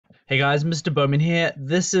Hey guys, Mr. Bowman here.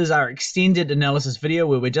 This is our extended analysis video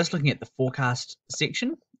where we're just looking at the forecast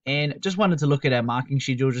section and just wanted to look at our marking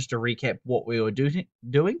schedule just to recap what we were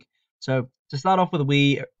doing. So to start off with,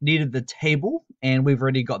 we needed the table and we've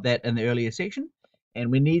already got that in the earlier section, and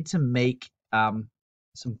we need to make some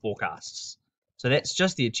forecasts. So that's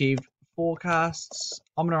just the achieved forecasts.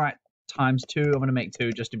 I'm going to write times 2. I'm going to make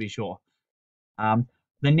 2 just to be sure.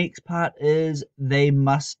 The next part is they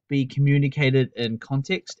must be communicated in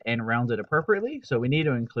context and rounded appropriately. So we need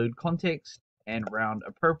to include context and round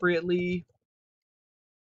appropriately.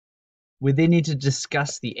 We then need to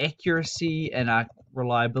discuss the accuracy and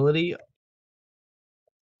reliability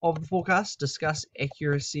of the forecast. Discuss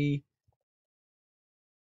accuracy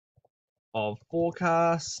of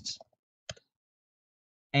forecast.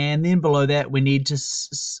 And then below that, we need to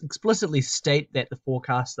explicitly state that the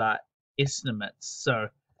forecasts are estimates. So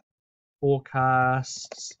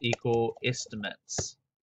forecasts equal estimates.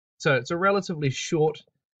 So it's a relatively short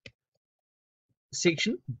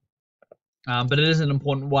section, but it is an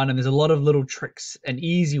important one, and there's a lot of little tricks and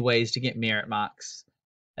easy ways to get merit marks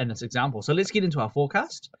in this example. So let's get into our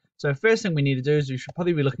forecast. So first thing we need to do is we should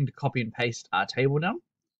probably be looking to copy and paste our table down.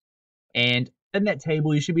 And in that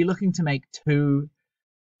table, you should be looking to make 2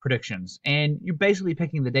 predictions. And you're basically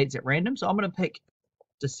picking the dates at random. So I'm going to pick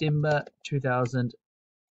December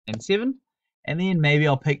 2007, and then maybe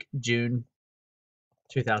I'll pick June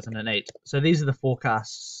 2008. So these are the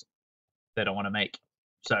forecasts that I want to make.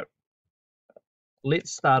 So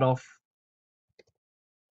let's start off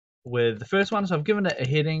with the first one. So I've given it a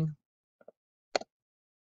heading.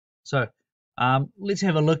 So let's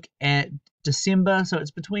have a look at December. So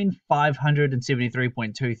it's between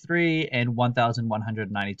 573.23 and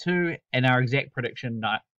 1192, and our exact prediction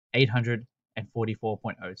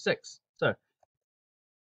 844.06. So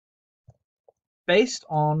based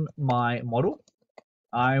on my model,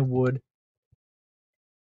 I would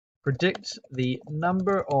predict the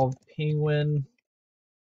number of penguin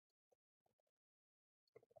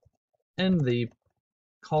in the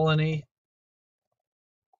colony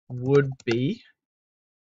would be,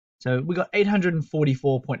 so we got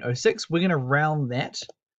 844.06. We're going to round that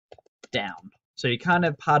down. So you can't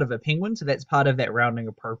have part of a penguin, so that's part of that rounding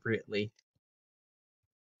appropriately.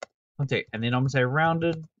 And then I'm going to say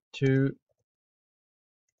rounded to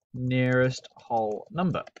nearest whole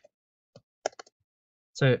number.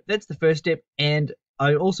 So that's the first step, and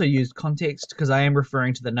I also used context because I am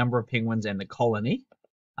referring to the number of penguins and the colony,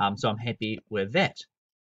 so I'm happy with that.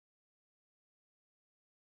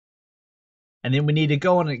 And then we need to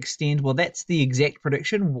go on and extend. Well, that's the exact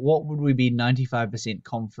prediction. What would we be 95%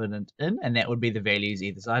 confident in? And that would be the values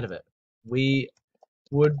either side of it. We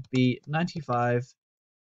would be 95%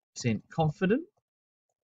 confident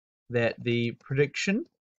that the prediction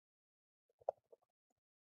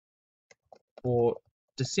for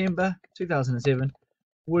December 2007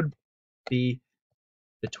 would be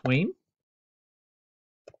between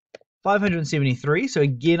 573, so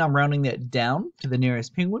again I'm rounding that down to the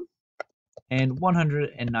nearest penguin, and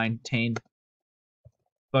 119,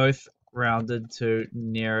 both rounded to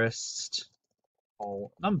nearest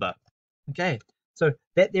whole number. Okay, so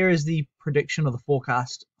that there is the prediction of the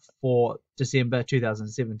forecast for December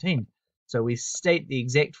 2017. So we state the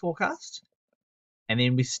exact forecast, and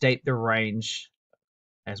then we state the range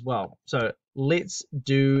as well. So let's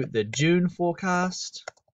do the June forecast.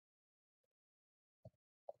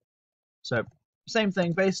 So same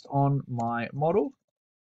thing, based on my model,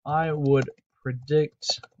 I would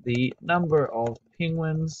predict the number of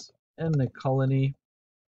penguins in the colony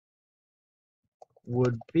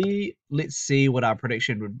would be, let's see what our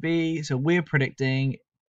prediction would be. So we're predicting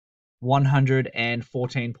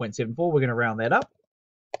 114.74. We're going to round that up.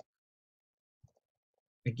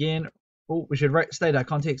 Again, we should state our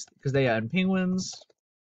context because they are in penguins.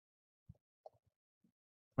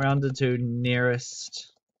 Rounded to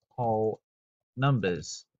nearest whole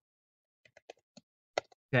numbers.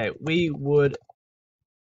 Okay, we would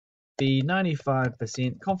be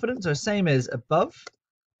 95% confident, so same as above,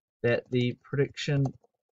 that the prediction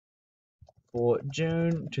for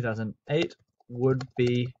June 2008 would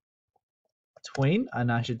be between,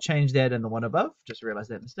 and I should change that in the one above, just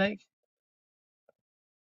realized that mistake.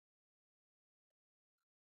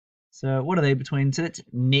 So what are they between? So that's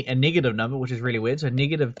a negative number, which is really weird. So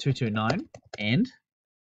negative 229 and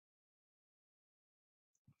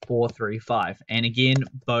 435. And again,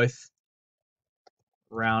 both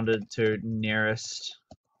rounded to nearest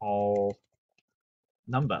whole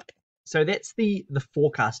number. So that's the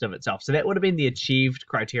forecast of itself. So that would have been the achieved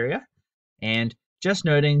criteria. And just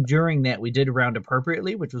noting, during that, we did round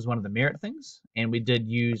appropriately, which was one of the merit things. And we did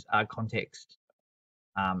use our context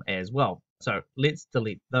as well. So let's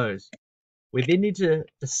delete those. We then need to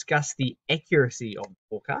discuss the accuracy of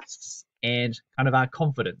forecasts and kind of our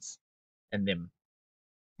confidence in them.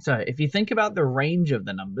 So if you think about the range of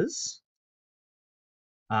the numbers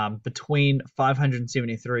between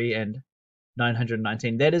 573 and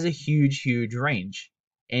 919, that is a huge, huge range.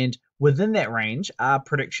 And within that range, our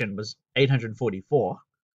prediction was 844.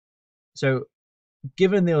 So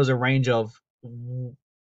given there was a range of,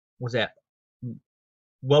 was that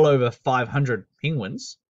well over 500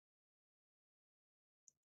 penguins,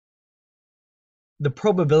 the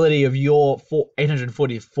probability of your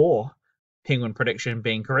 844 penguin prediction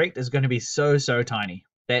being correct is going to be so tiny.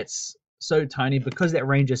 That's so tiny because that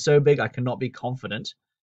range is so big. I cannot be confident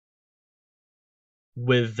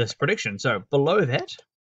with this prediction. So below that,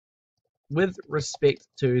 with respect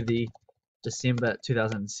to the December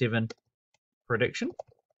 2007 prediction,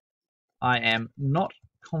 I am not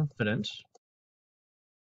confident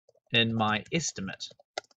in my estimate.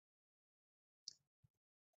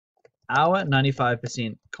 Our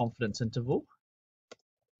 95% confidence interval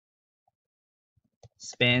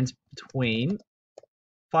spans between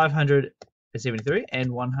 573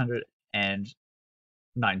 and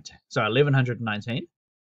 1119.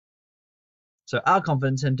 So our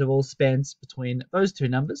confidence interval spans between those two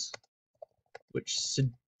numbers, which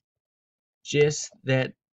suggests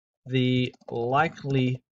that the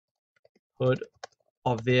likelihood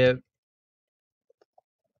of there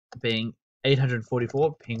being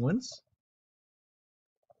 844 penguins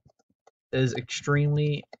is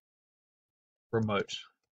extremely remote.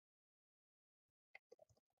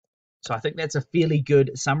 So I think that's a fairly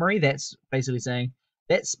good summary. That's basically saying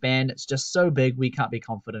that span, it's just so big we can't be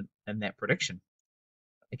confident in that prediction.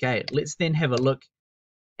 Okay, let's then have a look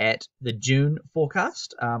at the June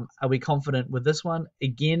forecast. Are we confident with this one?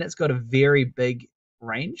 Again, it's got a very big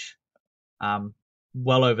range,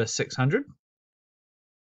 well over 600.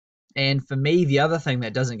 And for me, the other thing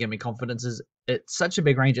that doesn't give me confidence is it's such a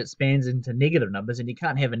big range, it spans into negative numbers, and you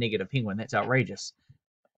can't have a negative penguin. That's outrageous.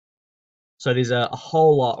 So there's a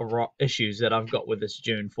whole lot of issues that I've got with this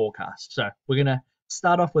June forecast. So we're going to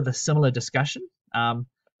start off with a similar discussion. The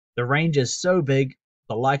range is so big,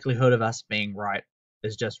 the likelihood of us being right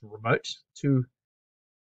is just remote, too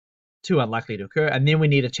unlikely to occur. And then we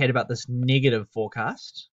need to chat about this negative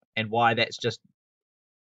forecast and why that's just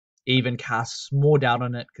even casts more doubt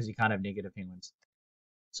on it because you can't have negative penguins.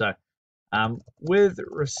 So with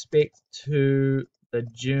respect to the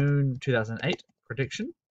June 2008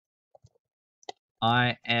 prediction,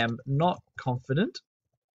 I am not confident.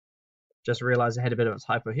 Just realized I had a bit of a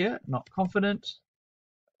typo here. Not confident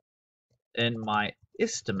in my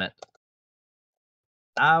estimate.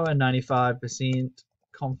 Our 95%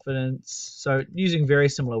 confidence. So using very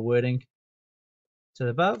similar wording to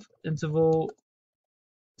the above, interval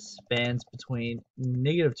spans between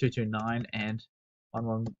 -229 and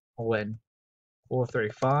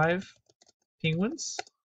 11435 penguins.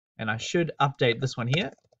 And I should update this one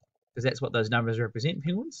here because that's what those numbers represent,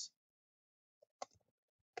 penguins,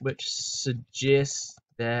 which suggests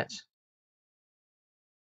that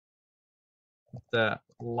the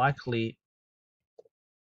likelihood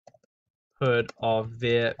of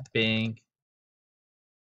there being,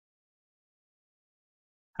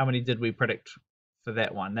 how many did we predict for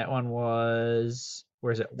that one? That one was,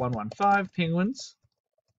 where is it, 115 penguins,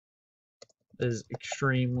 is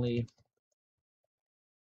extremely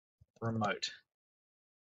remote.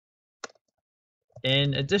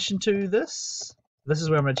 In addition to this, this is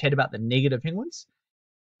where I'm going to chat about the negative penguins.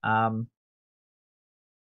 The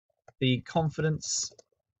confidence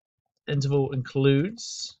interval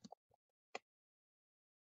includes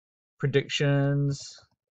predictions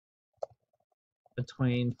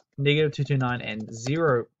between -229 and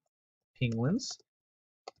 0 penguins,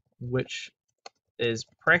 which is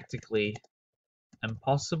practically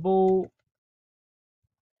impossible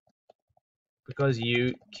because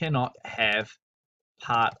you cannot have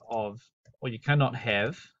you cannot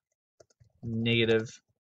have negative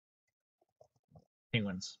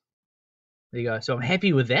penguins. There you go. So I'm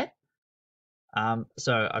happy with that.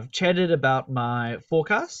 So I've chatted about my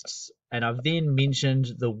forecasts, and I've then mentioned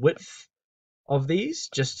the width of these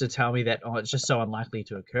just to tell me that it's just so unlikely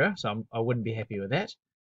to occur. So I wouldn't be happy with that.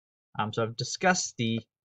 So I've discussed the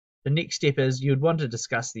next step is you'd want to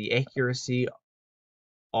discuss the accuracy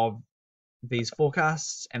of these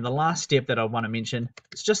forecasts, and the last step that I want to mention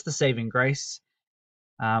is just the saving grace.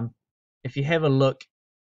 If you have a look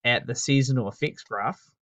at the seasonal effects graph,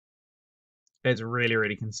 it's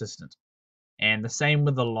really consistent, and the same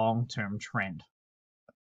with the long-term trend.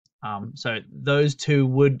 So those two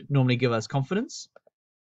would normally give us confidence.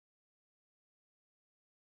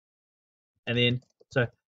 And then, so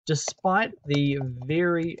despite the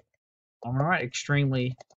very, I'm gonna write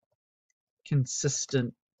extremely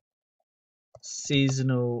consistent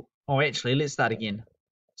seasonal, oh, actually, let's start again.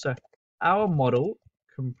 So our model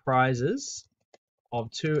comprises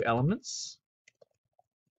of two elements,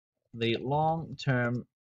 the long-term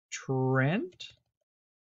trend,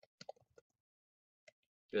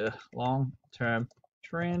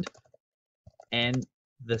 and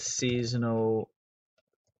the seasonal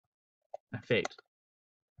effect.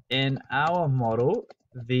 In our model,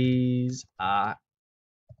 these are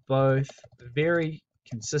both very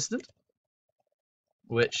consistent,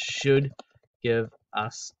 which should give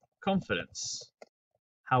us confidence.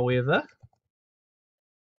 However,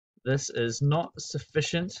 this is not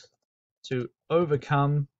sufficient to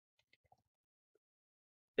overcome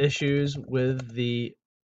issues with the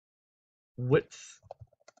width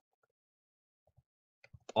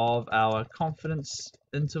of our confidence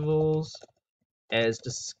intervals as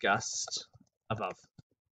discussed above.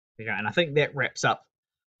 Okay, and I think that wraps up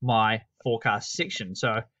my forecast section.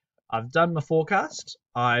 So I've done my forecast.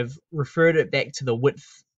 I've referred it back to the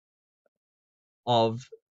width of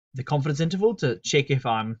the confidence interval to check if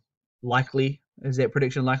I'm likely, is that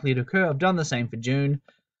prediction likely to occur? I've done the same for June.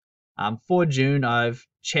 For June, I've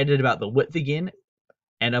chatted about the width again,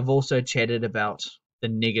 and I've also chatted about the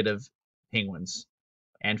negative penguins.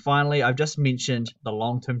 And finally, I've just mentioned the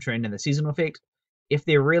long-term trend and the seasonal effect. If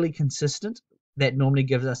they're really consistent, that normally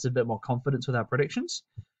gives us a bit more confidence with our predictions,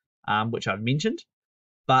 which I've mentioned,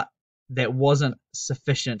 but that wasn't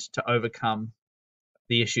sufficient to overcome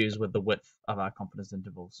the issues with the width of our confidence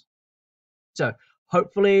intervals. So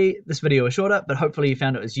hopefully this video was shorter, but hopefully you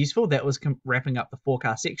found it was useful. That was wrapping up the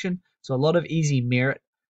forecast section. So a lot of easy merit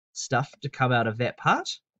stuff to come out of that part.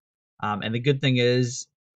 And the good thing is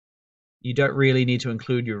you don't really need to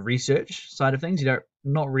include your research side of things. You're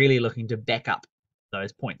not really looking to back up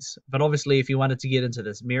those points. But obviously, if you wanted to get into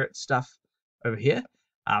this merit stuff over here,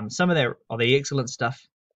 some of the excellent stuff,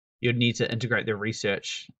 you'd need to integrate the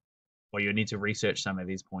research, or you'd need to research some of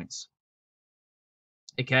these points.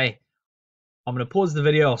 Okay, I'm going to pause the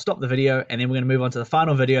video, I'll stop the video, and then we're going to move on to the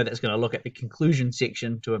final video that's going to look at the conclusion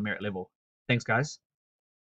section to a merit level. Thanks, guys.